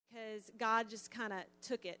is God just kind of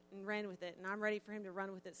took it and ran with it, and I'm ready for him to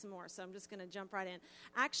run with it some more, so I'm just going to jump right in.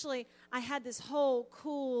 Actually, I had this whole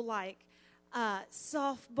cool,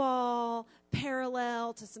 softball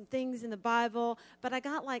parallel to some things in the Bible, but I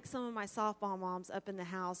got some of my softball moms up in the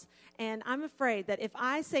house, and I'm afraid that if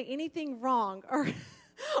I say anything wrong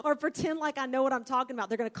or pretend like I know what I'm talking about,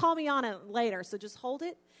 they're going to call me on it later, so just hold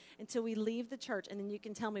it until we leave the church, and then you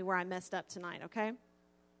can tell me where I messed up tonight, okay?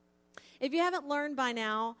 If you haven't learned by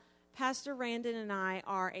now, Pastor Randon and I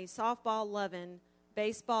are a softball-loving,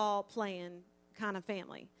 baseball-playing kind of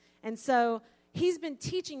family. And so he's been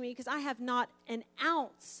teaching me, because I have not an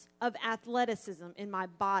ounce of athleticism in my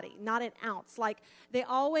body, not an ounce. They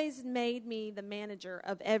always made me the manager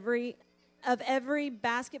of every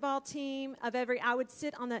basketball team, I would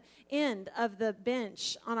sit on the end of the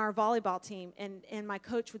bench on our volleyball team, and my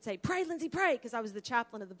coach would say, "Pray, Lindsay, pray," because I was the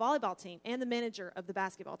chaplain of the volleyball team and the manager of the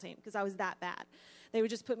basketball team, because I was that bad. They would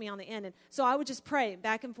just put me on the end, and so I would just pray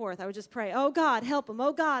back and forth. I would just pray, "Oh, God, help them.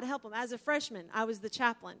 Oh, God, help them." As a freshman, I was the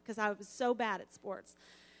chaplain because I was so bad at sports.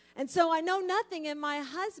 And so I know nothing, and my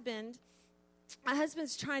husband's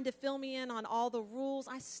trying to fill me in on all the rules.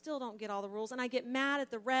 I still don't get all the rules, and I get mad at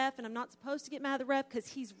the ref, and I'm not supposed to get mad at the ref because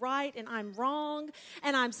he's right and I'm wrong,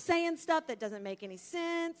 and I'm saying stuff that doesn't make any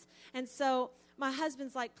sense. And so my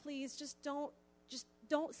husband's like, "Please, just don't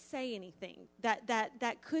say anything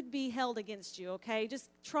that could be held against you, okay? Just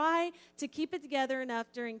try to keep it together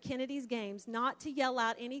enough during Kennedy's games not to yell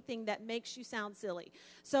out anything that makes you sound silly."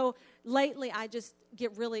 So lately, I just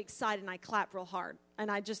get really excited and I clap real hard,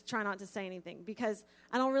 and I just try not to say anything because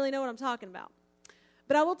I don't really know what I'm talking about.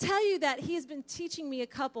 But I will tell you that he has been teaching me a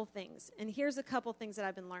couple things, and here's a couple things that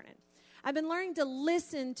I've been learning. I've been learning to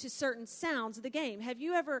listen to certain sounds of the game. Have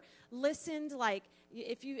you ever listened,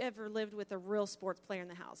 if you ever lived with a real sports player in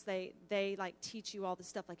the house, they teach you all this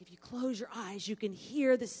stuff. If you close your eyes, you can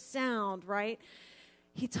hear the sound, right?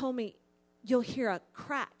 He told me you'll hear a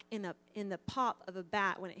crack in the pop of a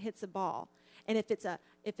bat when it hits a ball. And if it's a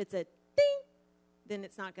ding, then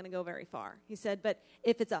it's not going to go very far. He said, but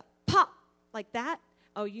if it's a pop like that,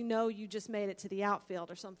 oh, you just made it to the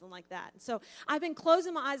outfield or something like that. So I've been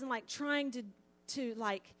closing my eyes and trying to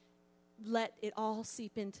let it all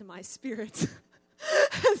seep into my spirit.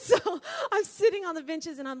 And so I'm sitting on the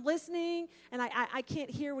benches and I'm listening, and I can't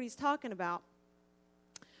hear what he's talking about.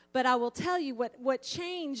 But I will tell you what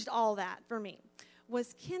changed all that for me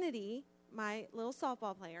was Kennedy, my little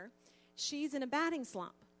softball player. She's in a batting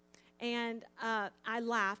slump. And I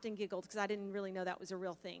laughed and giggled because I didn't really know that was a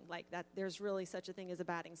real thing, that there's really such a thing as a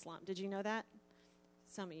batting slump. Did you know that?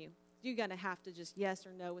 Some of you. You're going to have to just yes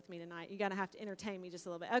or no with me tonight. You're going to have to entertain me just a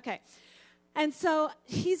little bit. Okay. And so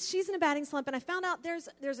she's in a batting slump, and I found out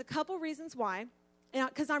there's a couple reasons why,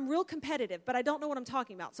 because I'm real competitive, but I don't know what I'm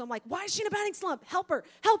talking about. So I'm like, why is she in a batting slump? Help her,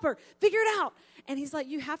 figure it out. And he's like,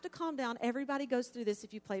 you have to calm down. Everybody goes through this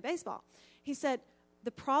if you play baseball. He said, the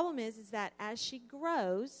problem is that as she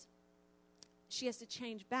grows, she has to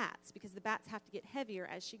change bats because the bats have to get heavier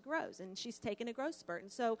as she grows, and she's taken a growth spurt.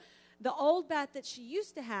 And so the old bat that she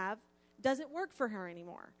used to have doesn't work for her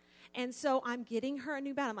anymore. And so I'm getting her a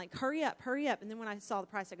new bat. I'm like, hurry up. And then when I saw the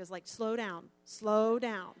price, I was like, slow down.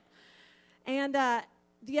 And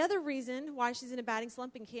the other reason why she's in a batting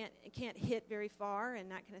slump and can't hit very far and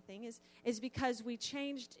that kind of thing is because we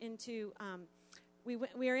changed into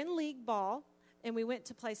we are in league ball. And we went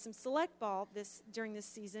to play some select ball during this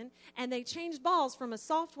season, and they changed balls from a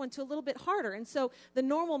soft one to a little bit harder. And so the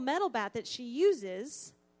normal metal bat that she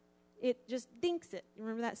uses, it just dinks it. You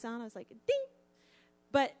remember that sound? I was like, ding.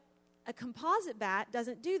 But a composite bat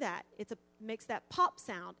doesn't do that. It makes that pop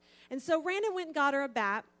sound. And so Randon went and got her a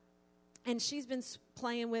bat, and she's been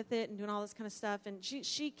playing with it and doing all this kind of stuff. And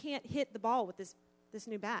she can't hit the ball with this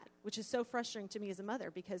new bat, which is so frustrating to me as a mother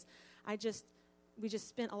because we just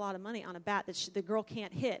spent a lot of money on a bat that the girl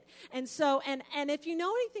can't hit. And so, and if you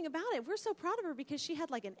know anything about it, we're so proud of her because she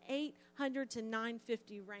had an 800 to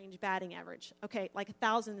 950 range batting average. Okay,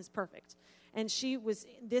 1,000 is perfect. And she was,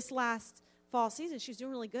 this last fall season, she was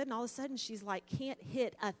doing really good, and all of a sudden she's can't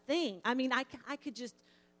hit a thing. I mean, I could just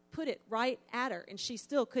put it right at her, and she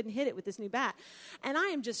still couldn't hit it with this new bat. And I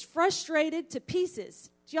am just frustrated to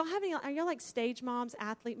pieces. Do y'all have any, are y'all stage moms,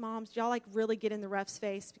 athlete moms? Do y'all really get in the ref's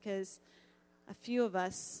face? Because a few of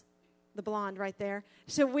us, the blonde right there,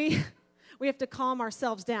 so we have to calm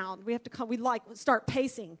ourselves down. We have to start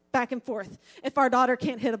pacing back and forth if our daughter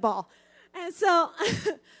can't hit a ball. And so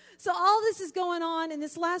so all this is going on in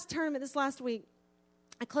this last tournament, this last week.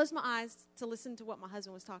 I closed my eyes to listen to what my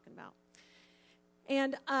husband was talking about.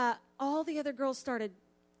 And all the other girls started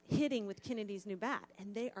hitting with Kennedy's new bat,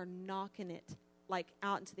 and they are knocking it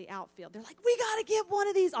out into the outfield. They're like, we got to get one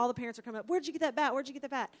of these. All the parents are coming up. Where'd you get that bat? Where'd you get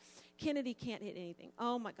that bat? Kennedy can't hit anything.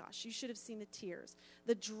 Oh, my gosh. You should have seen the tears.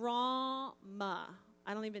 The drama.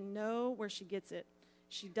 I don't even know where she gets it.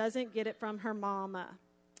 She doesn't get it from her mama.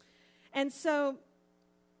 And so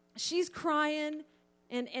she's crying,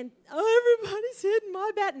 and everybody's hitting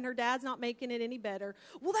my bat, and her dad's not making it any better.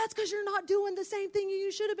 Well, that's because you're not doing the same thing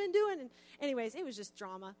you should have been doing. And anyways, it was just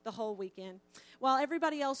drama the whole weekend. While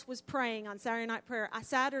everybody else was praying on Saturday night prayer,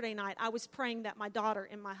 Saturday night, I was praying that my daughter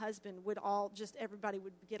and my husband would everybody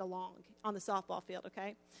would get along on the softball field,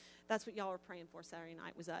 okay? That's what y'all were praying for Saturday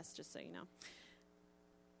night, was us, just so you know.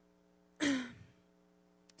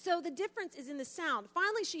 So the difference is in the sound.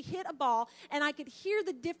 Finally, she hit a ball, and I could hear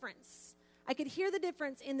the difference. I could hear the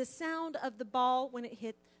difference in the sound of the ball when it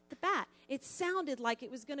hit the bat. It sounded like it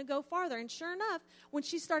was going to go farther. And sure enough, when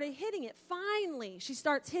she started hitting it, finally, she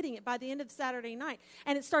starts hitting it by the end of Saturday night.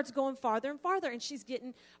 And it starts going farther and farther, and she's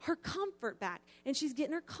getting her comfort back, and she's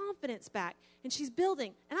getting her confidence back, and she's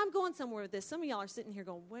building. And I'm going somewhere with this. Some of y'all are sitting here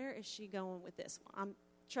going, where is she going with this?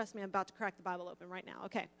 Trust me, I'm about to crack the Bible open right now.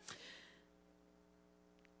 Okay.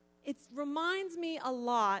 It reminds me a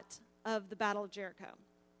lot of the Battle of Jericho.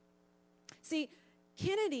 See,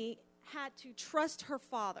 Kennedy had to trust her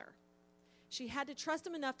father. She had to trust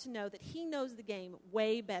him enough to know that he knows the game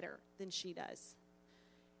way better than she does.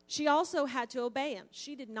 She also had to obey him.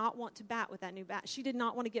 She did not want to bat with that new bat. She did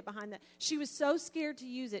not want to get behind that. She was so scared to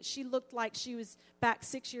use it. She looked like she was back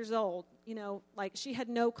 6 years old, like she had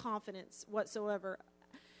no confidence whatsoever.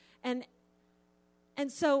 And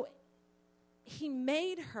so he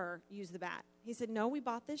made her use the bat. He said, no, we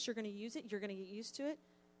bought this. You're going to use it. You're going to get used to it.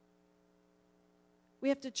 We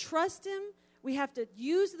have to trust him. We have to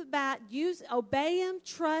use the bat, obey him,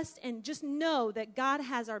 trust, and just know that God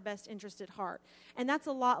has our best interest at heart. And that's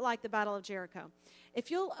a lot like the Battle of Jericho.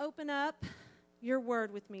 If you'll open up your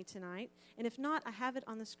word with me tonight, and if not, I have it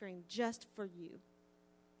on the screen just for you.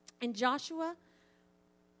 In Joshua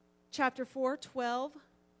chapter 4, 12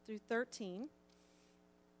 through 13,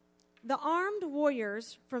 the armed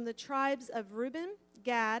warriors from the tribes of Reuben,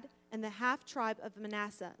 Gad, and the half-tribe of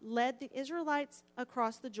Manasseh led the Israelites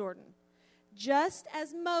across the Jordan, just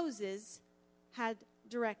as Moses had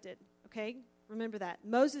directed. Okay? Remember that.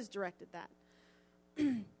 Moses directed that.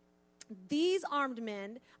 These armed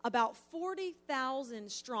men, about 40,000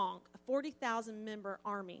 strong, a 40,000-member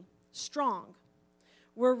army, strong,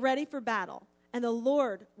 were ready for battle, and the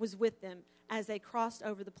Lord was with them as they crossed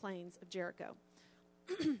over the plains of Jericho.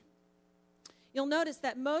 You'll notice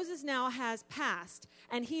that Moses now has passed,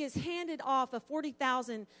 and he has handed off a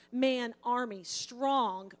 40,000-man army,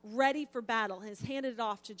 strong, ready for battle, and has handed it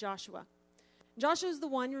off to Joshua. Joshua's the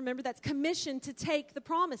one, remember, that's commissioned to take the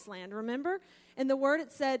promised land, remember? In the word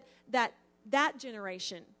it said that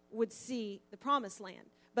generation would see the promised land.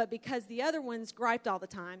 But because the other ones griped all the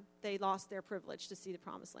time, they lost their privilege to see the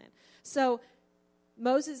promised land. So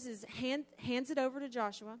Moses hands it over to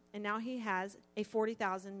Joshua, and now he has a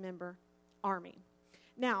 40,000-member army.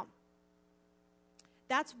 Now,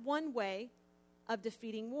 that's one way of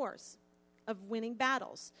defeating wars, of winning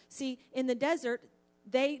battles. See, in the desert,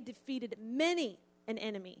 they defeated many an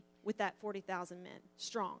enemy with that 40,000 men,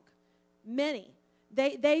 strong. Many.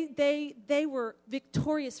 They were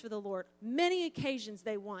victorious for the Lord. Many occasions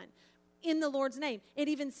they won in the Lord's name. It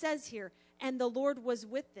even says here, and the Lord was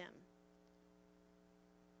with them.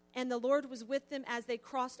 And the Lord was with them as they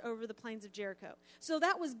crossed over the plains of Jericho. So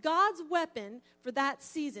that was God's weapon for that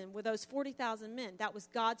season with those 40,000 men. That was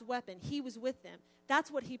God's weapon. He was with them.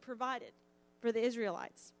 That's what he provided for the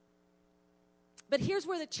Israelites. But here's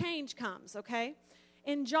where the change comes, okay?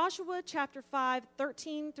 In Joshua chapter 5,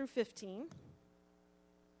 13 through 15,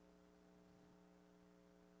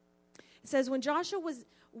 it says, when Joshua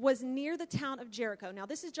was near the town of Jericho, now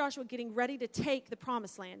this is Joshua getting ready to take the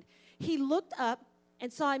promised land, he looked up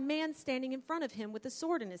and saw a man standing in front of him with a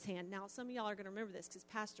sword in his hand. Now, some of y'all are going to remember this because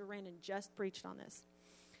Pastor Randon just preached on this.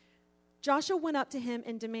 Joshua went up to him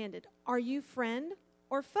and demanded, "Are you friend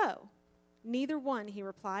or foe?" "Neither one," he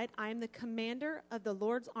replied. "I am the commander of the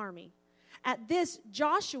Lord's army." At this,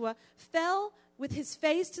 Joshua fell with his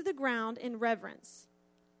face to the ground in reverence.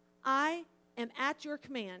 "I am at your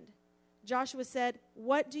command." Joshua said,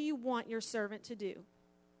 "What do you want your servant to do?"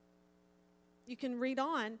 You can read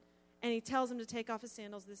on. And he tells him to take off his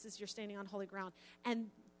sandals. This is, you're standing on holy ground. And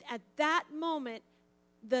at that moment,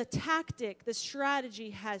 the tactic, the strategy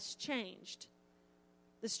has changed.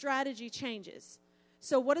 The strategy changes.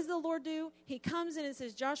 So what does the Lord do? He comes in and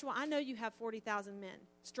says, "Joshua, I know you have 40,000 men,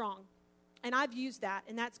 strong. And I've used that,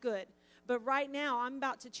 and that's good. But right now, I'm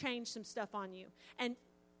about to change some stuff on you." And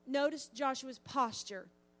notice Joshua's posture.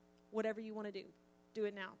 Whatever you want to do. Do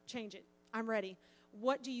it now. Change it. I'm ready.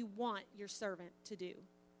 What do you want your servant to do?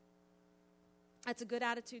 That's a good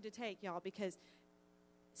attitude to take, y'all, because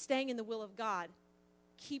staying in the will of God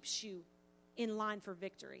keeps you in line for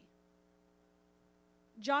victory.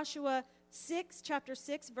 Joshua 6, chapter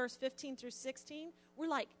 6, verse 15 through 16. We're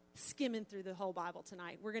like skimming through the whole Bible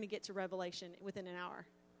tonight. We're going to get to Revelation within an hour.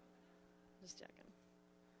 Just checking.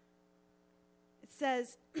 It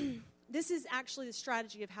says, this is actually the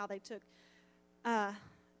strategy of how they took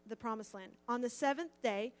the promised land. On the seventh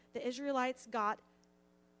day, the Israelites got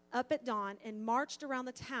up at dawn and marched around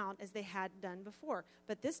the town as they had done before.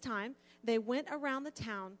 But this time, they went around the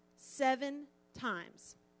town 7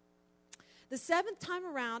 times. The 7th time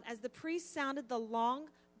around, as the priests sounded the long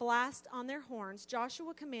blast on their horns,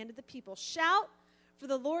 Joshua commanded the people, shout, for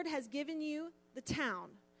the Lord has given you the town.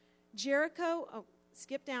 Jericho,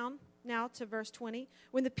 skip down now to verse 20.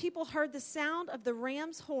 When the people heard the sound of the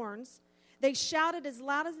ram's horns, they shouted as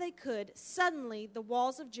loud as they could. Suddenly, the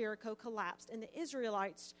walls of Jericho collapsed, and the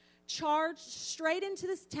Israelites charged straight into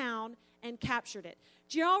this town and captured it.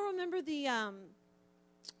 Do y'all remember the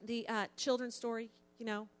children's story? You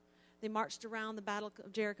know, they marched around the Battle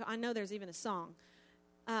of Jericho. I know there's even a song.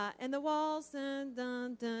 And the walls down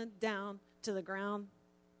to the ground.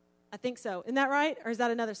 I think so. Isn't that right? Or is that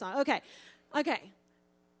another song? Okay.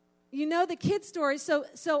 You know the kid story. So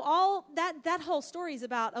all that whole story is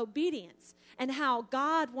about obedience and how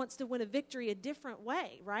God wants to win a victory a different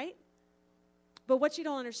way, right? But what you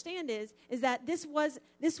don't understand is that this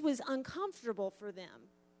was uncomfortable for them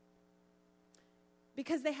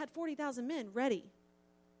because they had 40,000 men ready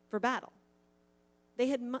for battle. They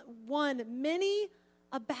had won many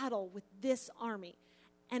a battle with this army,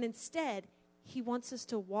 and instead, he wants us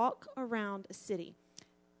to walk around a city.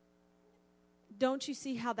 Don't you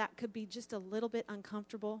see how that could be just a little bit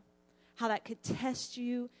uncomfortable? How that could test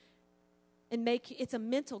you and make you, it's a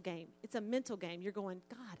mental game. It's a mental game. You're going,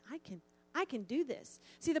 God, I can do this.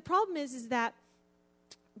 See, the problem is that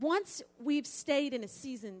once we've stayed in a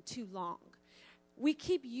season too long, we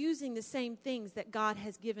keep using the same things that God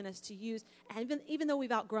has given us to use, and even though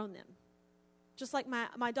we've outgrown them. Just like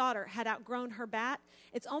my daughter had outgrown her bat,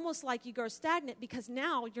 it's almost like you grow stagnant because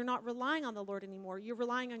now you're not relying on the Lord anymore. You're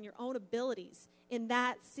relying on your own abilities in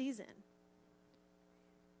that season.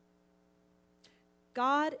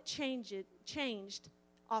 God changed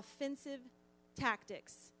offensive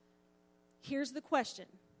tactics. Here's the question.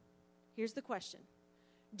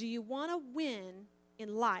 Do you want to win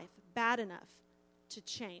in life bad enough to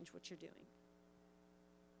change what you're doing?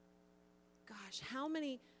 Gosh, how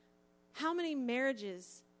many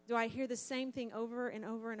marriages do I hear the same thing over and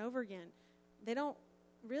over and over again? They don't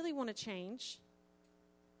really want to change,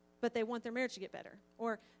 but they want their marriage to get better.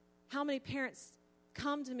 Or how many parents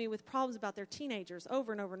come to me with problems about their teenagers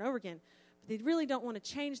over and over and over again, but they really don't want to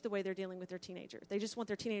change the way they're dealing with their teenager. They just want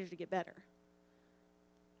their teenager to get better.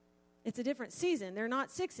 It's a different season. They're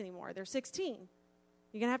not 6 anymore. They're 16.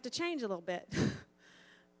 You're going to have to change a little bit.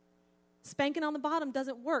 Spanking on the bottom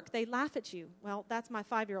doesn't work. They laugh at you. Well, that's my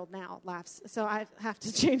 5-year-old now laughs, so I have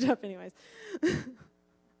to change up anyways.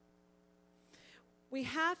 We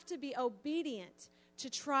have to be obedient to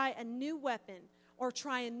try a new weapon or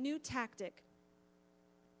try a new tactic.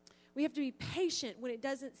 We have to be patient when it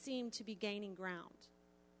doesn't seem to be gaining ground.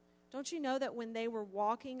 Don't you know that when they were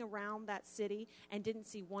walking around that city and didn't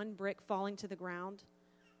see one brick falling to the ground,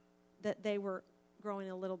 that they were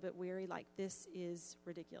growing a little bit weary, like this is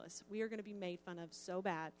ridiculous. We are going to be made fun of so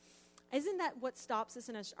bad. Isn't that what stops us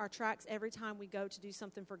in our tracks every time we go to do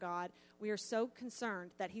something for God? We are so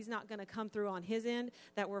concerned that he's not going to come through on his end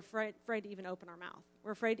that we're afraid to even open our mouth.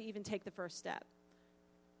 We're afraid to even take the first step.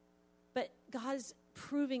 But God is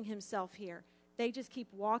proving himself here. They just keep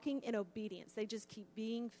walking in obedience. They just keep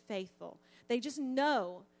being faithful. They just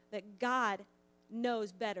know that God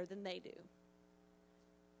knows better than they do.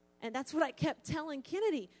 And that's what I kept telling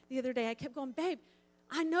Kennedy the other day. I kept going, babe,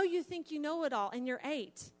 I know you think you know it all, and you're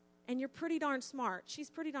 8, and you're pretty darn smart. She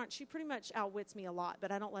pretty much outwits me a lot,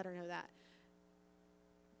 but I don't let her know that.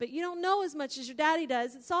 But you don't know as much as your daddy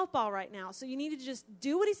does at softball right now, so you need to just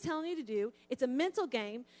do what he's telling you to do. It's a mental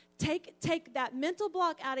game. Take that mental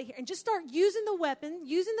block out of here and just start using the weapon,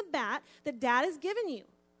 using the bat that dad has given you.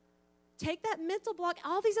 Take that mental block.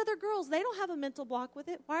 All these other girls, they don't have a mental block with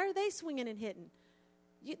it. Why are they swinging and hitting?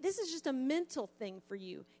 This is just a mental thing for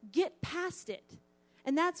you. Get past it.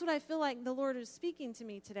 And that's what I feel like the Lord is speaking to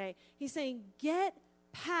me today. He's saying, get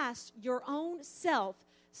past your own self.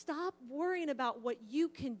 Stop worrying about what you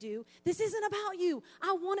can do. This isn't about you.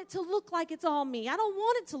 I want it to look like it's all me. I don't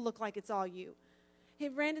want it to look like it's all you.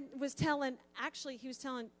 Brandon he was telling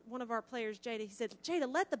one of our players, Jada, he said,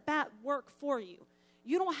 Jada, let the bat work for you.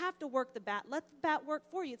 You don't have to work the bat. Let the bat work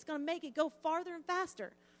for you. It's going to make it go farther and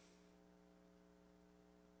faster.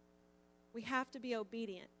 We have to be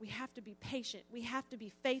obedient. We have to be patient. We have to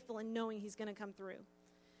be faithful in knowing he's going to come through.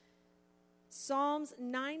 Psalms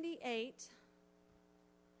 98,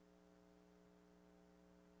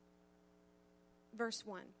 verse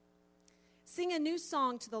 1. Sing a new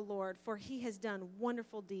song to the Lord, for he has done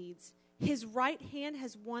wonderful deeds. His right hand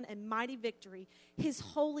has won a mighty victory. His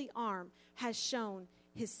holy arm has shown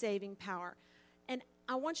his saving power. And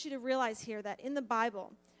I want you to realize here that in the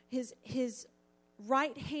Bible, his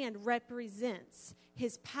right hand represents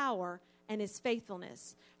his power and his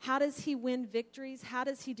faithfulness. How does he win victories? How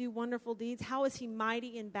does he do wonderful deeds? How is he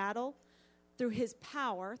mighty in battle? Through his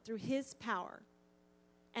power,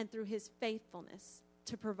 and through his faithfulness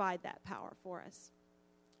to provide that power for us.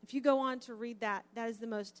 If you go on to read that, that is the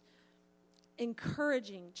most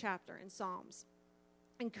encouraging chapter in Psalms.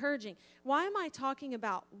 Encouraging. Why am I talking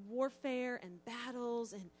about warfare and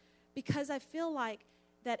battles? And because I feel like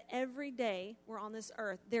that every day we're on this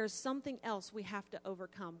earth, there's something else we have to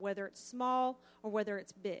overcome, whether it's small or whether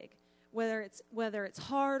it's big, whether it's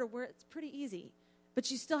hard or where it's pretty easy,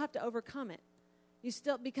 but you still have to overcome it.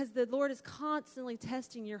 Because the Lord is constantly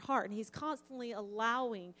testing your heart, and he's constantly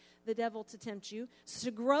allowing the devil to tempt you,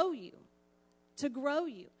 to grow you.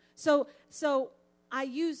 So I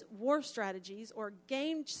use war strategies or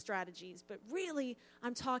game strategies, but really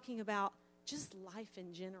I'm talking about just life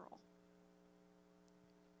in general.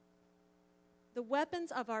 The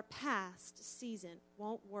weapons of our past season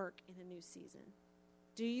won't work in a new season.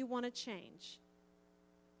 Do you want to change?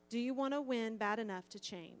 Do you want to win bad enough to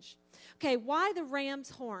change? Okay, why the ram's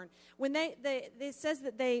horn? When it says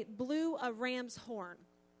that they blew a ram's horn.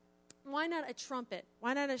 Why not a trumpet?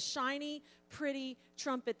 Why not a shiny, pretty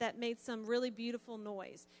trumpet that made some really beautiful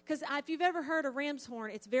noise? Because if you've ever heard a ram's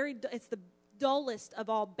horn, it's the dullest of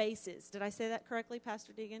all basses. Did I say that correctly,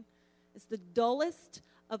 Pastor Deegan? It's the dullest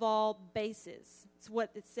of all basses. It's what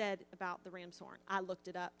it said about the ram's horn. I looked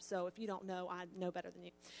it up, so if you don't know, I know better than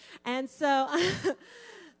you. And so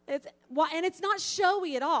it's not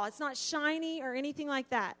showy at all. It's not shiny or anything like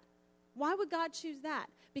that. Why would God choose that?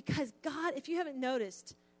 Because God, if you haven't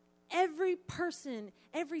noticed, every person,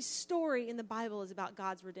 every story in the Bible is about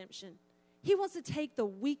God's redemption. He wants to take the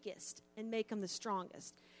weakest and make them the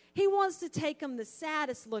strongest. He wants to take them the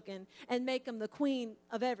saddest looking and make them the queen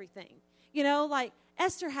of everything. You know, like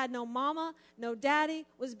Esther had no mama, no daddy,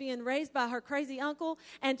 was being raised by her crazy uncle,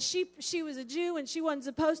 and she was a Jew, and she wasn't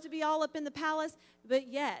supposed to be all up in the palace, but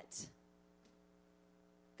yet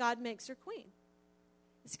God makes her queen.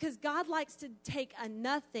 It's because God likes to take a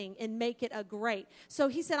nothing and make it a great. So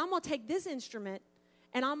he said, I'm going to take this instrument,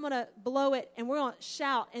 and I'm going to blow it, and we're going to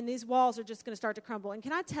shout, and these walls are just going to start to crumble. And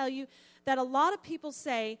can I tell you that a lot of people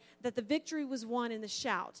say that the victory was won in the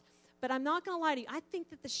shout. But I'm not going to lie to you. I think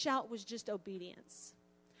that the shout was just obedience.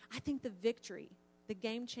 I think the victory, the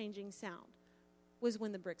game-changing sound, was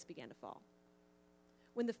when the bricks began to fall.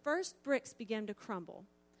 When the first bricks began to crumble,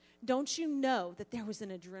 don't you know that there was an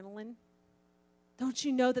adrenaline? Don't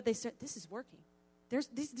you know that they said, this is working.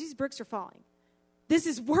 These bricks are falling. This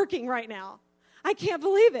is working right now. I can't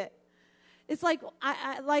believe it. It's like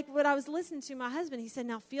like what I was listening to my husband. He said,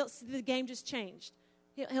 now the game just changed.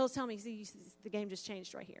 He'll tell me, see, the game just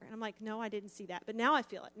changed right here. And I'm like, no, I didn't see that. But now I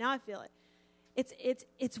feel it.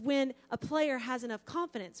 It's when a player has enough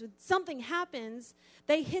confidence. When something happens,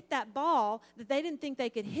 they hit that ball that they didn't think they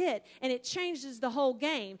could hit, and it changes the whole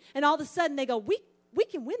game. And all of a sudden they go, we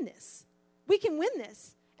can win this. We can win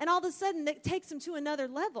this. And all of a sudden it takes them to another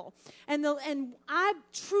level. And I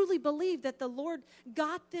truly believe that the Lord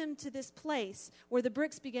got them to this place where the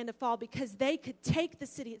bricks began to fall because they could take the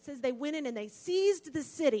city. It says they went in and they seized the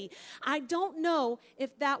city. I don't know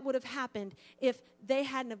if that would have happened if they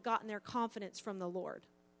hadn't have gotten their confidence from the Lord.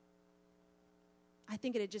 I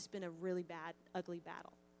think it had just been a really bad, ugly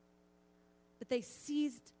battle. But they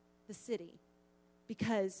seized the city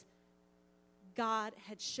because God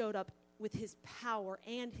had showed up with his power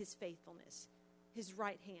and his faithfulness, his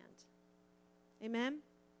right hand. Amen?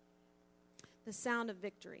 The sound of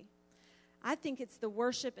victory. I think it's the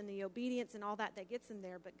worship and the obedience and all that gets them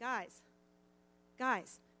there. But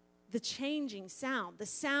guys, the changing sound, the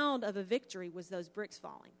sound of a victory was those bricks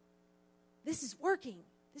falling. This is working.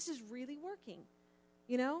 This is really working.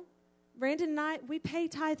 You know? Brandon and I, we pay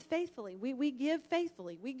tithe faithfully. We give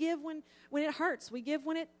faithfully. We give when it hurts. We give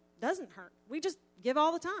when it doesn't hurt. We just give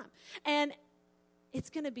all the time. And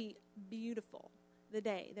it's going to be beautiful the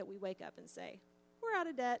day that we wake up and say, we're out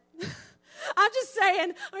of debt. I'm just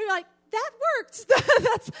saying, I'm like, that worked.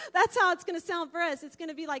 that's how it's going to sound for us. It's going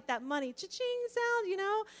to be like that money cha-ching sound, you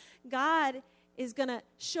know. God is going to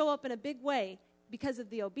show up in a big way because of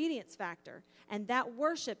the obedience factor. And that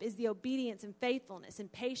worship is the obedience and faithfulness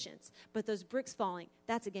and patience. But those bricks falling,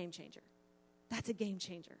 that's a game changer. That's a game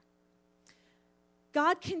changer.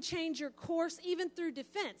 God can change your course even through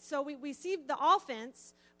defense. So we see the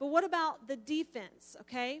offense, but what about the defense,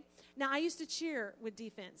 okay? Now, I used to cheer with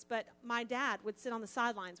defense, but my dad would sit on the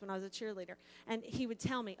sidelines when I was a cheerleader, and he would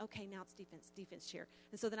tell me, okay, now it's defense cheer.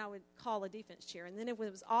 And so then I would call a defense cheer. And then if it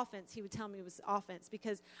was offense, he would tell me it was offense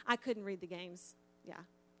because I couldn't read the games. Yeah,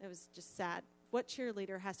 it was just sad. What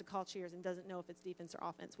cheerleader has to call cheers and doesn't know if it's defense or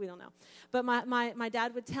offense? We don't know. But my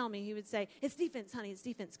dad would tell me, he would say, it's defense, honey, it's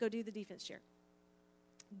defense. Go do the defense cheer.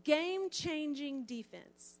 Game-changing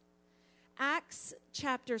defense. Acts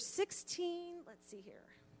chapter 16, let's see here.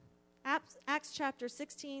 Acts chapter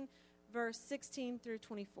 16, verse 16 through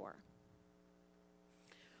 24.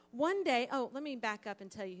 One day, let me back up and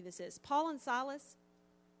tell you who this is. Paul and Silas.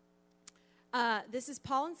 This is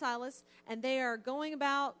Paul and Silas, and they are going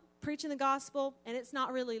about preaching the gospel, and it's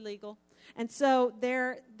not really legal. And so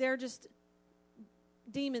they're just,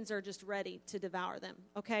 demons are just ready to devour them.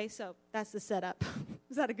 Okay, so that's the setup.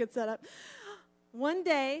 Is that a good setup? One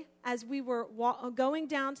day, as we were going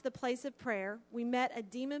down to the place of prayer, we met a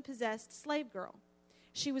demon-possessed slave girl.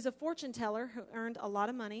 She was a fortune teller who earned a lot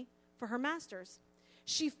of money for her masters.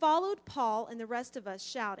 She followed Paul and the rest of us,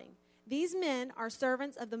 shouting, "These men are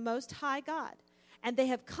servants of the Most High God, and they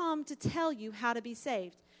have come to tell you how to be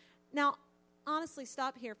saved." Now, honestly,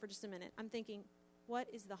 stop here for just a minute. I'm thinking, what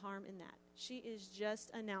is the harm in that? She is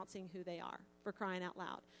just announcing who they are, for crying out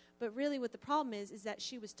loud. But really what the problem is that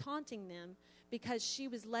she was taunting them because she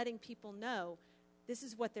was letting people know this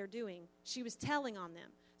is what they're doing. She was telling on them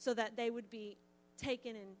so that they would be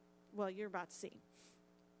taken and, well, you're about to see.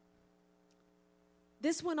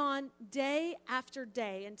 This went on day after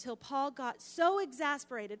day until Paul got so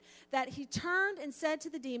exasperated that he turned and said to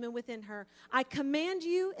the demon within her, "I command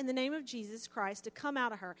you in the name of Jesus Christ to come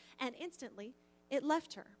out of her." And instantly it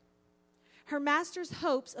left her. Her master's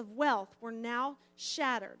hopes of wealth were now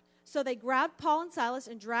shattered. So they grabbed Paul and Silas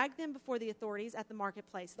and dragged them before the authorities at the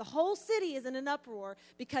marketplace. The whole city is in an uproar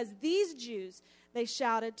because these Jews, they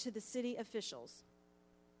shouted to the city officials,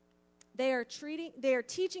 They are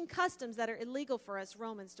teaching customs that are illegal for us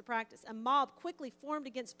Romans to practice. A mob quickly formed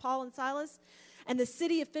against Paul and Silas, and the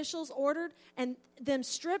city officials ordered and them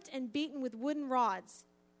stripped and beaten with wooden rods.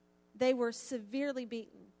 They were severely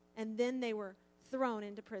beaten, and then they were thrown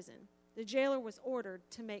into prison. The jailer was ordered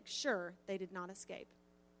to make sure they did not escape.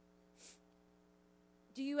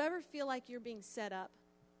 Do you ever feel like you're being set up,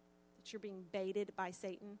 that you're being baited by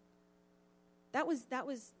Satan? That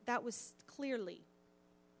was clearly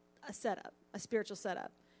a setup, a spiritual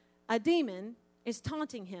setup. A demon is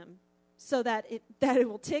taunting him so that it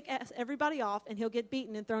will tick everybody off and he'll get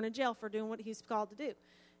beaten and thrown in jail for doing what he's called to do.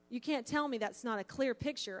 You can't tell me that's not a clear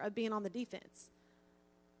picture of being on the defense,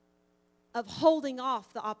 of holding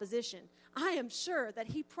off the opposition. I am sure that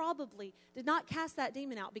he probably did not cast that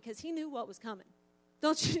demon out because he knew what was coming.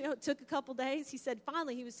 Don't you know, it took a couple days. He said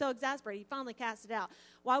finally, he was so exasperated, he finally cast it out.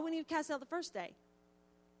 Why wouldn't he cast it out the first day?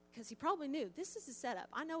 Because he probably knew, this is a setup.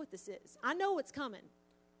 I know what this is. I know what's coming.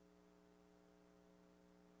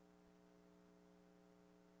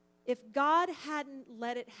 If God hadn't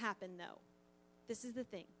let it happen, though, this is the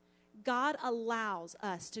thing. God allows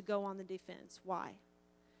us to go on the defense. Why?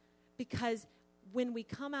 Because when we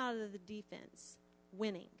come out of the defense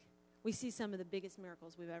winning, we see some of the biggest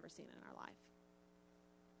miracles we've ever seen in our life.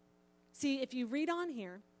 See, if you read on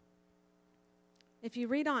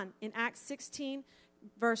in Acts 16,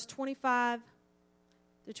 verse 25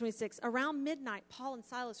 through 26, around midnight, Paul and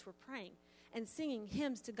Silas were praying and singing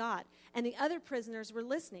hymns to God, and the other prisoners were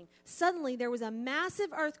listening. Suddenly, there was a massive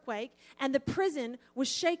earthquake, and the prison was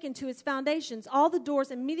shaken to its foundations. All the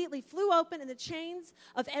doors immediately flew open, and the chains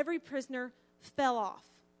of every prisoner fell off.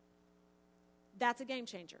 That's a game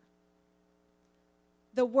changer.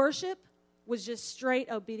 The worship was just straight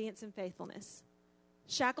obedience and faithfulness.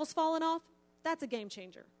 Shackles falling off, that's a game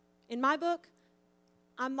changer. In my book,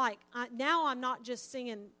 I'm not just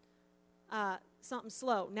singing something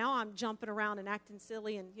slow. Now I'm jumping around and acting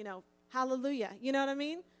silly and, hallelujah. You know what I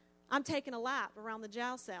mean? I'm taking a lap around the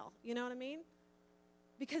jail cell. You know what I mean?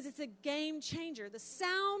 Because it's a game changer. The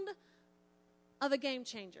sound of a game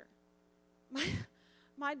changer.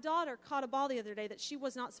 My daughter caught a ball the other day that she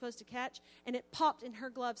was not supposed to catch, and it popped in her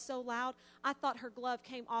glove so loud, I thought her glove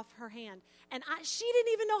came off her hand. And she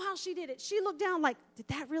didn't even know how she did it. She looked down like, did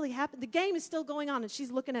that really happen? The game is still going on, and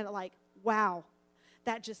she's looking at it like, wow,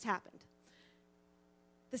 that just happened.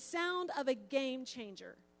 The sound of a game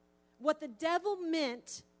changer. What the devil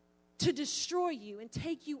meant to destroy you and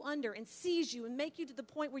take you under and seize you and make you to the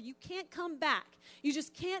point where you can't come back. You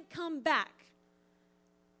just can't come back.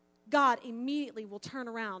 God immediately will turn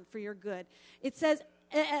around for your good. It says,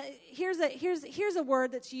 here's a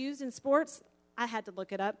word that's used in sports. I had to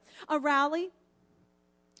look it up. A rally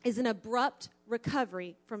is an abrupt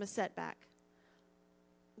recovery from a setback.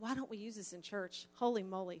 Why don't we use this in church? Holy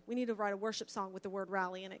moly. We need to write a worship song with the word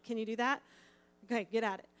rally in it. Can you do that? Okay, get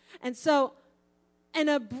at it. And so, an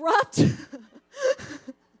abrupt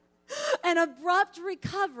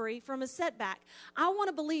recovery from a setback. I want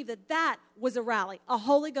to believe that was a rally, a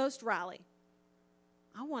Holy Ghost rally.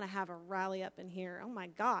 I want to have a rally up in here. Oh my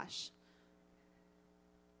gosh.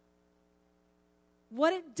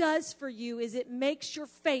 What it does for you is it makes your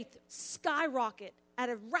faith skyrocket at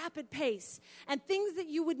a rapid pace. And things that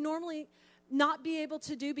you would normally not be able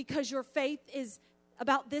to do because your faith is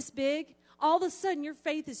about this big, all of a sudden your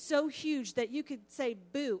faith is so huge that you could say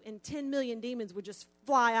boo and 10 million demons would just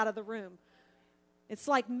fly out of the room. It's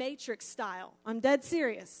like Matrix style. I'm dead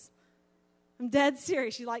serious. I'm dead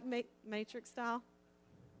serious. You like Matrix style?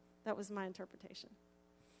 That was my interpretation.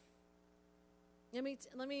 Let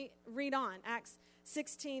me read on. Acts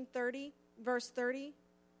 16:30, verse 30.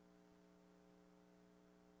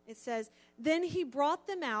 It says, then he brought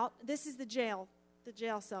them out. This is the jail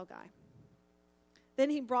cell guy. Then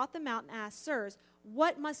he brought them out and asked, sirs,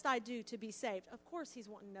 what must I do to be saved? Of course he's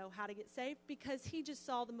wanting to know how to get saved because he just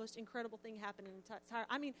saw the most incredible thing happen in the entire.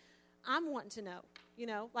 I mean, I'm wanting to know,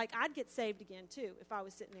 like I'd get saved again too if I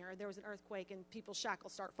was sitting there and there was an earthquake and people's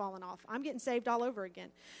shackles start falling off. I'm getting saved all over again.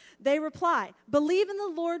 They reply, believe in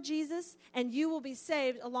the Lord Jesus and you will be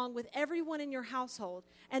saved along with everyone in your household.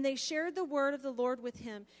 And they shared the word of the Lord with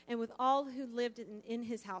him and with all who lived in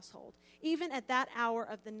his household. Even at that hour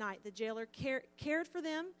of the night, the jailer cared for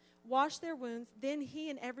them, washed their wounds. Then he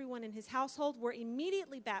and everyone in his household were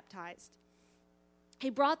immediately baptized. He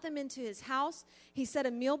brought them into his house. He set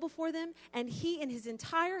a meal before them, and he and his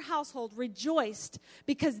entire household rejoiced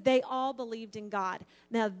because they all believed in God.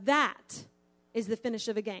 Now that is the finish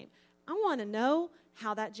of a game. I want to know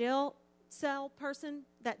how that jail cell person,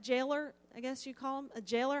 that jailer, I guess you call him, a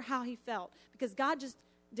jailer, how he felt. Because God just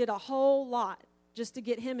did a whole lot just to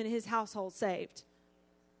get him and his household saved.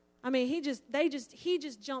 I mean, he just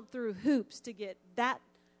jumped through hoops to get that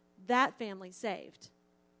family saved.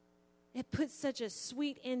 It puts such a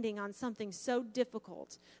sweet ending on something so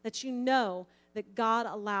difficult that you know that God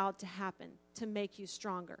allowed to happen to make you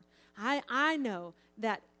stronger. I know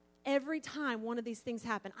that every time one of these things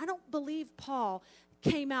happened, I don't believe Paul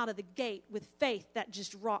came out of the gate with faith that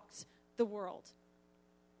just rocked the world.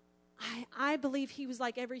 I believe he was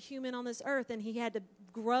like every human on this earth, and he had to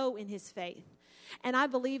grow in his faith. And I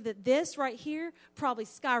believe that this right here probably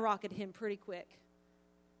skyrocketed him pretty quick.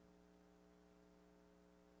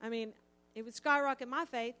 I mean, it would skyrocket my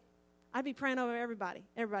faith. I'd be praying over everybody.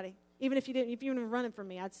 Even if you were running from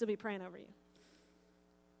me, I'd still be praying over you.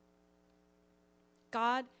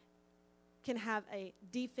 God can have a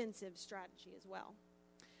defensive strategy as well.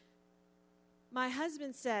 My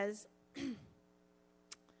husband says,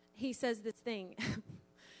 he says this thing.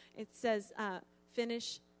 It says,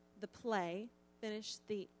 finish the play, finish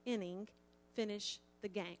the inning, finish the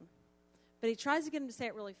game. But he tries to get him to say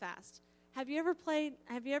it really fast. Have you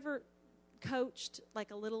ever coached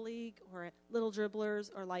like a little league or a little dribblers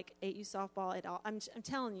or like 8U softball at all? I'm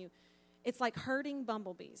telling you, it's like herding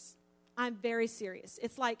bumblebees. I'm very serious.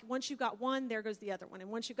 It's like once you've got one, there goes the other one. And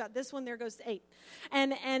once you've got this one, there goes the 8.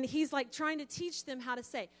 And he's like trying to teach them how to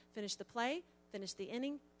say, finish the play, finish the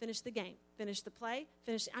inning, finish the game, finish the play,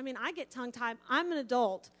 finish. I mean, I get tongue-tied. I'm an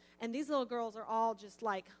adult, and these little girls are all just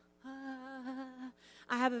like,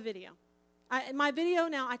 I have a video. My video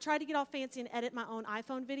now, I tried to get all fancy and edit my own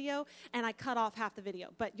iPhone video, and I cut off half the video.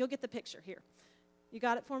 But you'll get the picture here. You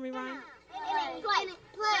got it for me, Ryan? Play.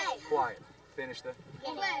 Quiet. Finish the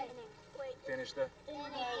Play. Finish the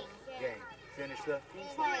game. Finish the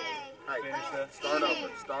Play. Finish the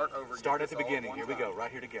Start over. Start at the beginning. Here we go.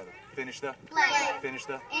 Right here together. Finish the Play. Finish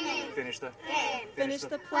the Inning. Finish the Game. Finish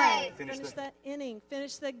the play, Finish finish the the inning,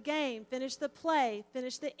 finish the game, finish the play,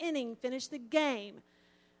 finish the inning, finish the game.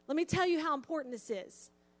 Let me tell you how important this is.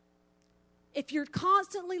 If you're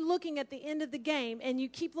constantly looking at the end of the game and you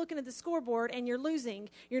keep looking at the scoreboard and you're losing,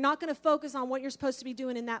 you're not going to focus on what you're supposed to be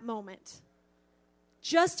doing in that moment.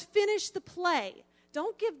 Just finish the play.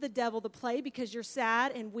 Don't give the devil the play because you're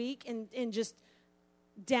sad and weak and just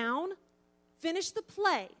down. Finish the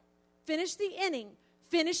play. Finish the inning.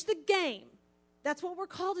 Finish the game. That's what we're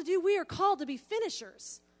called to do. We are called to be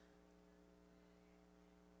finishers.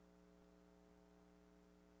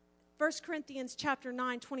 1 Corinthians chapter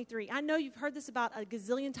 9, 23. I know you've heard this about a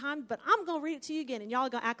gazillion times, but I'm going to read it to you again, and y'all are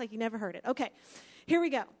going to act like you never heard it. Okay, here we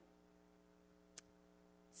go. It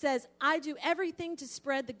says, I do everything to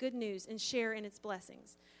spread the good news and share in its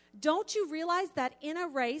blessings. Don't you realize that in a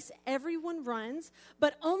race, everyone runs,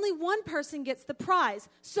 but only one person gets the prize?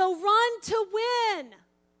 So run to win.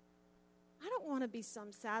 I don't want to be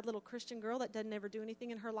some sad little Christian girl that doesn't ever do anything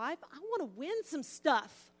in her life. I want to win some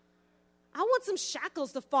stuff. I want some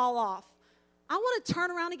shackles to fall off. I want to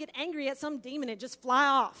turn around and get angry at some demon and just fly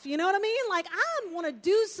off. You know what I mean? Like, I want to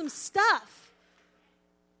do some stuff.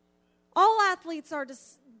 All athletes are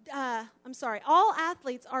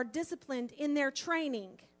disciplined in their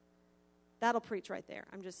training. That'll preach right there.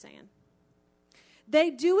 I'm just saying.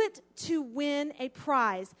 They do it to win a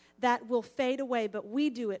prize that will fade away, but we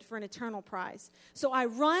do it for an eternal prize. So I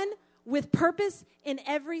run with purpose in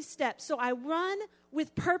every step. So I run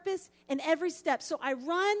with purpose in every step. So I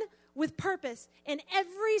run with purpose in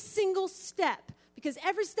every single step, because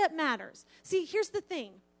every step matters. See, here's the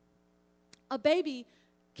thing. A baby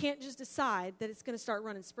can't just decide that it's going to start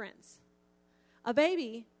running sprints. A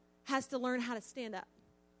baby has to learn how to stand up.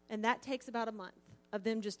 And that takes about a month of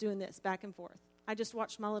them just doing this back and forth. I just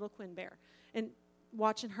watched my little Quinn bear and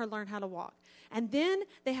watching her learn how to walk. And then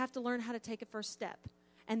they have to learn how to take a first step.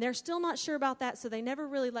 And they're still not sure about that, so they never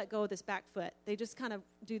really let go of this back foot. They just kind of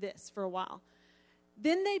do this for a while.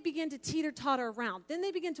 Then they begin to teeter-totter around. Then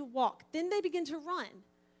they begin to walk. Then they begin to run.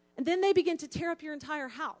 And then they begin to tear up your entire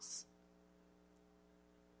house.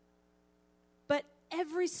 But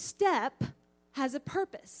every step has a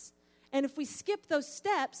purpose. And if we skip those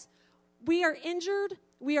steps, we are injured,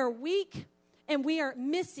 we are weak, and we are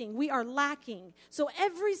missing, we are lacking. So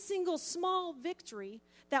every single small victory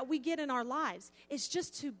that we get in our lives is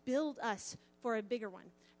just to build us for a bigger one,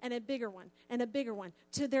 and a bigger one, and a bigger one.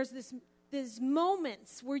 There's these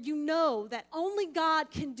moments where you know that only God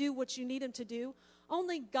can do what you need him to do.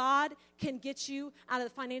 Only God can get you out of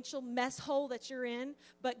the financial mess hole that you're in,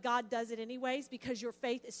 but God does it anyways because your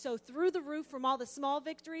faith is so through the roof from all the small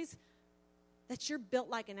victories that you're built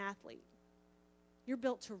like an athlete. You're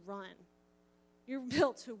built to run. You're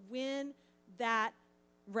built to win that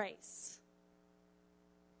race.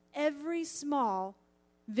 Every small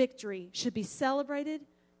victory should be celebrated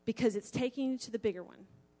because it's taking you to the bigger one.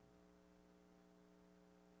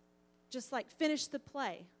 Just like finish the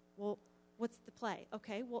play. Well, what's the play?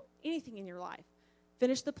 Okay, well, anything in your life.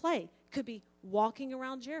 Finish the play. Could be walking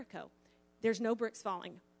around Jericho. There's no bricks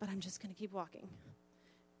falling, but I'm just going to keep walking.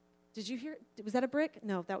 Did you hear? Was that a brick?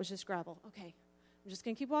 No, that was just gravel. Okay, I'm just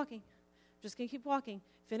going to keep walking. I'm just going to keep walking.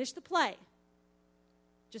 Finish the play.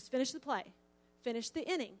 Just finish the play. Finish the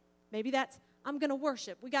inning. Maybe that's, I'm going to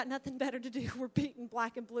worship. We got nothing better to do. We're beaten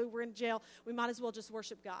black and blue. We're in jail. We might as well just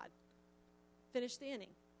worship God. Finish the inning.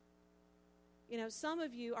 You know, some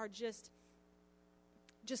of you are just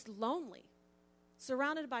lonely,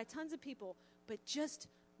 surrounded by tons of people, but just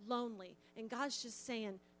lonely. And God's just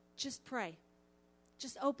saying, just pray.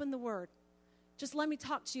 Just open the word. Just let me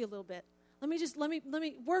talk to you a little bit. Let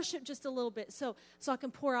me worship just a little bit so I can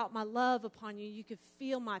pour out my love upon you. You can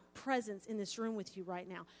feel my presence in this room with you right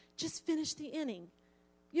now. Just finish the inning.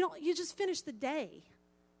 You just finish the day.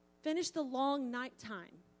 Finish the long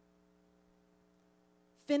nighttime.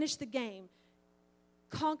 Finish the game.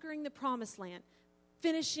 Conquering the promised land.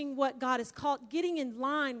 Finishing what God has called, getting in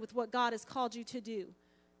line with what God has called you to do.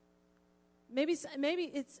 Maybe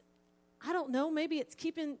it's, I don't know, maybe it's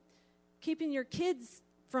keeping your kids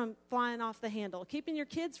from flying off the handle, keeping your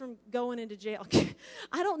kids from going into jail.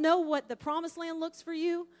 I don't know what the promised land looks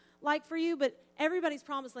like for you, but everybody's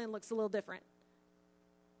promised land looks a little different.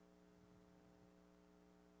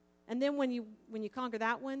 And then when you conquer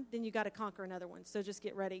that one, then you got to conquer another one. So just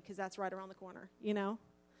get ready because that's right around the corner, you know?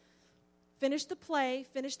 Finish the play,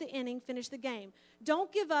 finish the inning, finish the game. Don't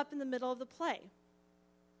give up in the middle of the play.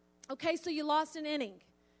 Okay, so you lost an inning.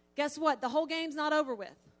 Guess what? The whole game's not over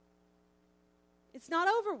with. It's not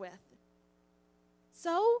over with.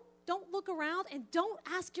 So don't look around and don't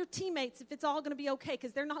ask your teammates if it's all going to be okay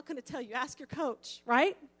because they're not going to tell you. Ask your coach,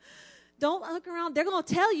 right? Don't look around. They're going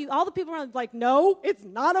to tell you. All the people around like, no, it's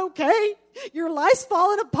not okay. Your life's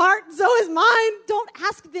falling apart. So is mine. Don't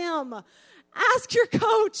ask them. Ask your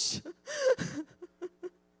coach.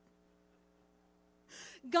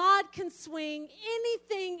 God can swing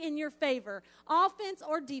anything in your favor, offense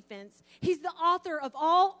or defense. He's the author of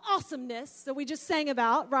all awesomeness that we just sang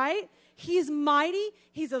about, right? He's mighty.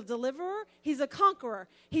 He's a deliverer. He's a conqueror.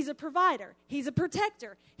 He's a provider. He's a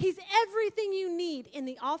protector. He's everything you need in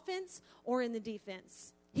the offense or in the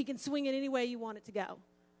defense. He can swing it any way you want it to go.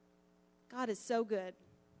 God is so good.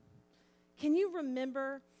 Can you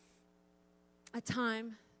remember a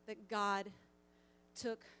time that God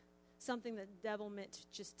took something that the devil meant to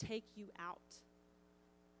just take you out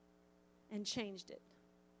and changed it.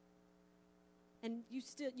 And you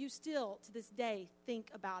still to this day think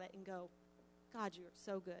about it and go, God, you are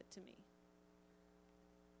so good to me.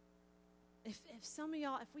 If some of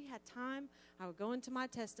y'all, if we had time, I would go into my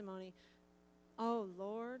testimony. Oh,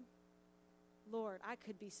 Lord, I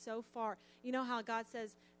could be so far. You know how God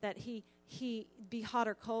says that he be hot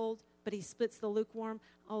or cold, but he splits the lukewarm?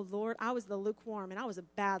 Oh, Lord, I was the lukewarm, and I was a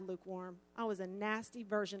bad lukewarm. I was a nasty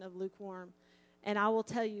version of lukewarm. And I will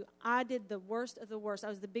tell you, I did the worst of the worst. I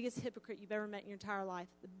was the biggest hypocrite you've ever met in your entire life.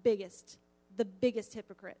 The biggest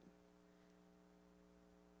hypocrite.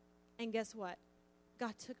 And guess what?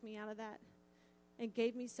 God took me out of that and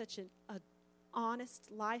gave me such an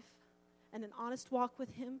honest life and an honest walk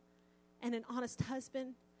with him and an honest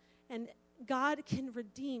husband. And God can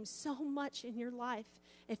redeem so much in your life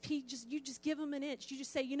if you just give him an inch. You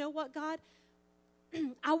just say, you know what, God?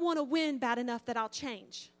 I want to win bad enough that I'll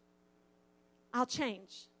change. I'll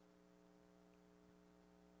change.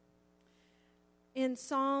 In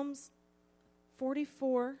Psalms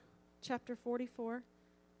 44, chapter 44,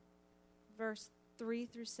 verse 3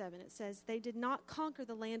 through 7, it says, they did not conquer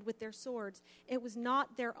the land with their swords. It was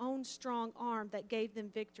not their own strong arm that gave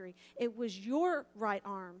them victory. It was your right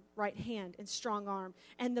arm, right hand, and strong arm,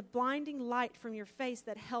 and the blinding light from your face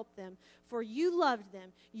that helped them. For you loved them.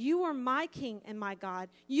 You are my king and my God.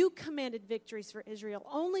 You commanded victories for Israel.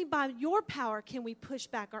 Only by your power can we push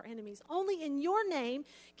back our enemies. Only in your name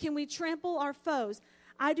can we trample our foes.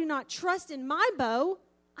 I do not trust in my bow.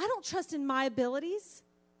 I don't trust in my abilities.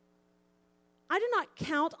 I do not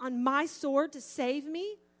count on my sword to save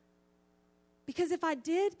me. Because if I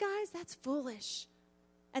did, guys, that's foolish.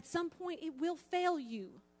 At some point, it will fail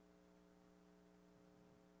you.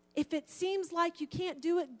 If it seems like you can't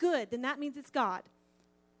do it, good, then that means it's God.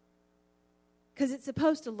 Because it's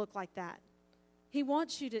supposed to look like that. He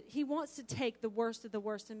wants to take the worst of the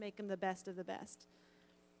worst and make them the best of the best.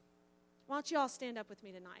 Why don't you all stand up with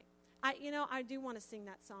me tonight? I do want to sing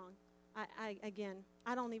that song.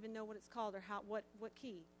 I don't even know what it's called or what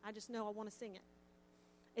key. I just know I want to sing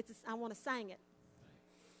it. I want to sing it.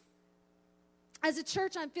 As a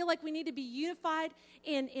church, I feel like we need to be unified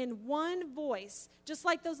in one voice, just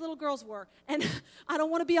like those little girls were. And I don't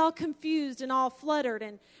want to be all confused and all fluttered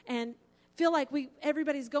and feel like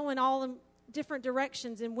everybody's going all in different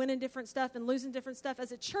directions and winning different stuff and losing different stuff.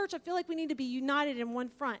 As a church, I feel like we need to be united in one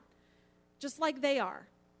front, just like they are.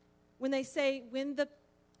 When they say,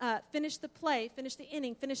 finish the play, finish the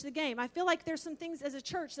inning, finish the game. I feel like there's some things as a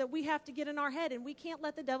church that we have to get in our head and we can't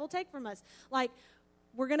let the devil take from us. Like,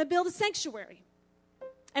 we're going to build a sanctuary.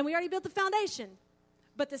 And we already built the foundation.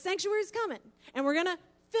 But the sanctuary is coming. And we're going to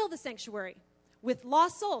fill the sanctuary with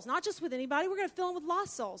lost souls. Not just with anybody. We're going to fill them with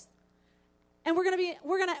lost souls. And we're going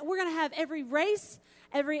to have every race,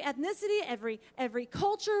 every ethnicity, every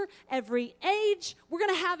culture, every age. We're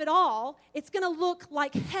going to have it all. It's going to look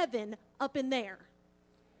like heaven up in there.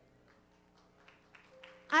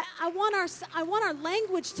 I want our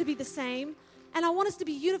language to be the same, and I want us to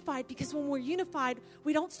be unified, because when we're unified,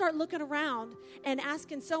 we don't start looking around and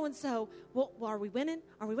asking so-and-so, well, are we winning?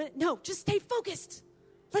 Are we winning? No, just stay focused.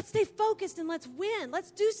 Let's stay focused and let's win.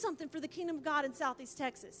 Let's do something for the kingdom of God in Southeast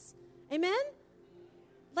Texas. Amen?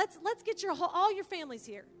 Let's get all your families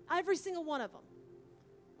here, every single one of them.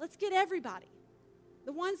 Let's get everybody.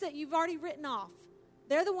 The ones that you've already written off,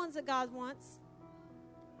 they're the ones that God wants.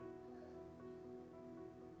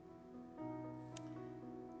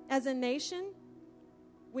 As a nation,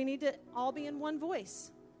 we need to all be in one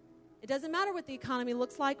voice. It doesn't matter what the economy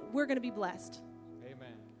looks like, we're going to be blessed.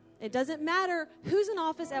 Amen. It doesn't matter who's in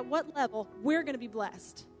office at what level, we're going to be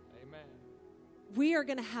blessed. Amen. We are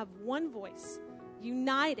going to have one voice,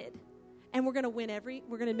 united, and we're going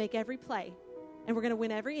to make every play, and we're going to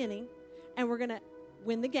win every inning, and we're going to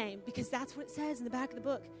win the game, because that's what it says in the back of the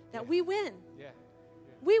book, that we win. Yeah.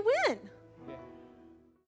 We win.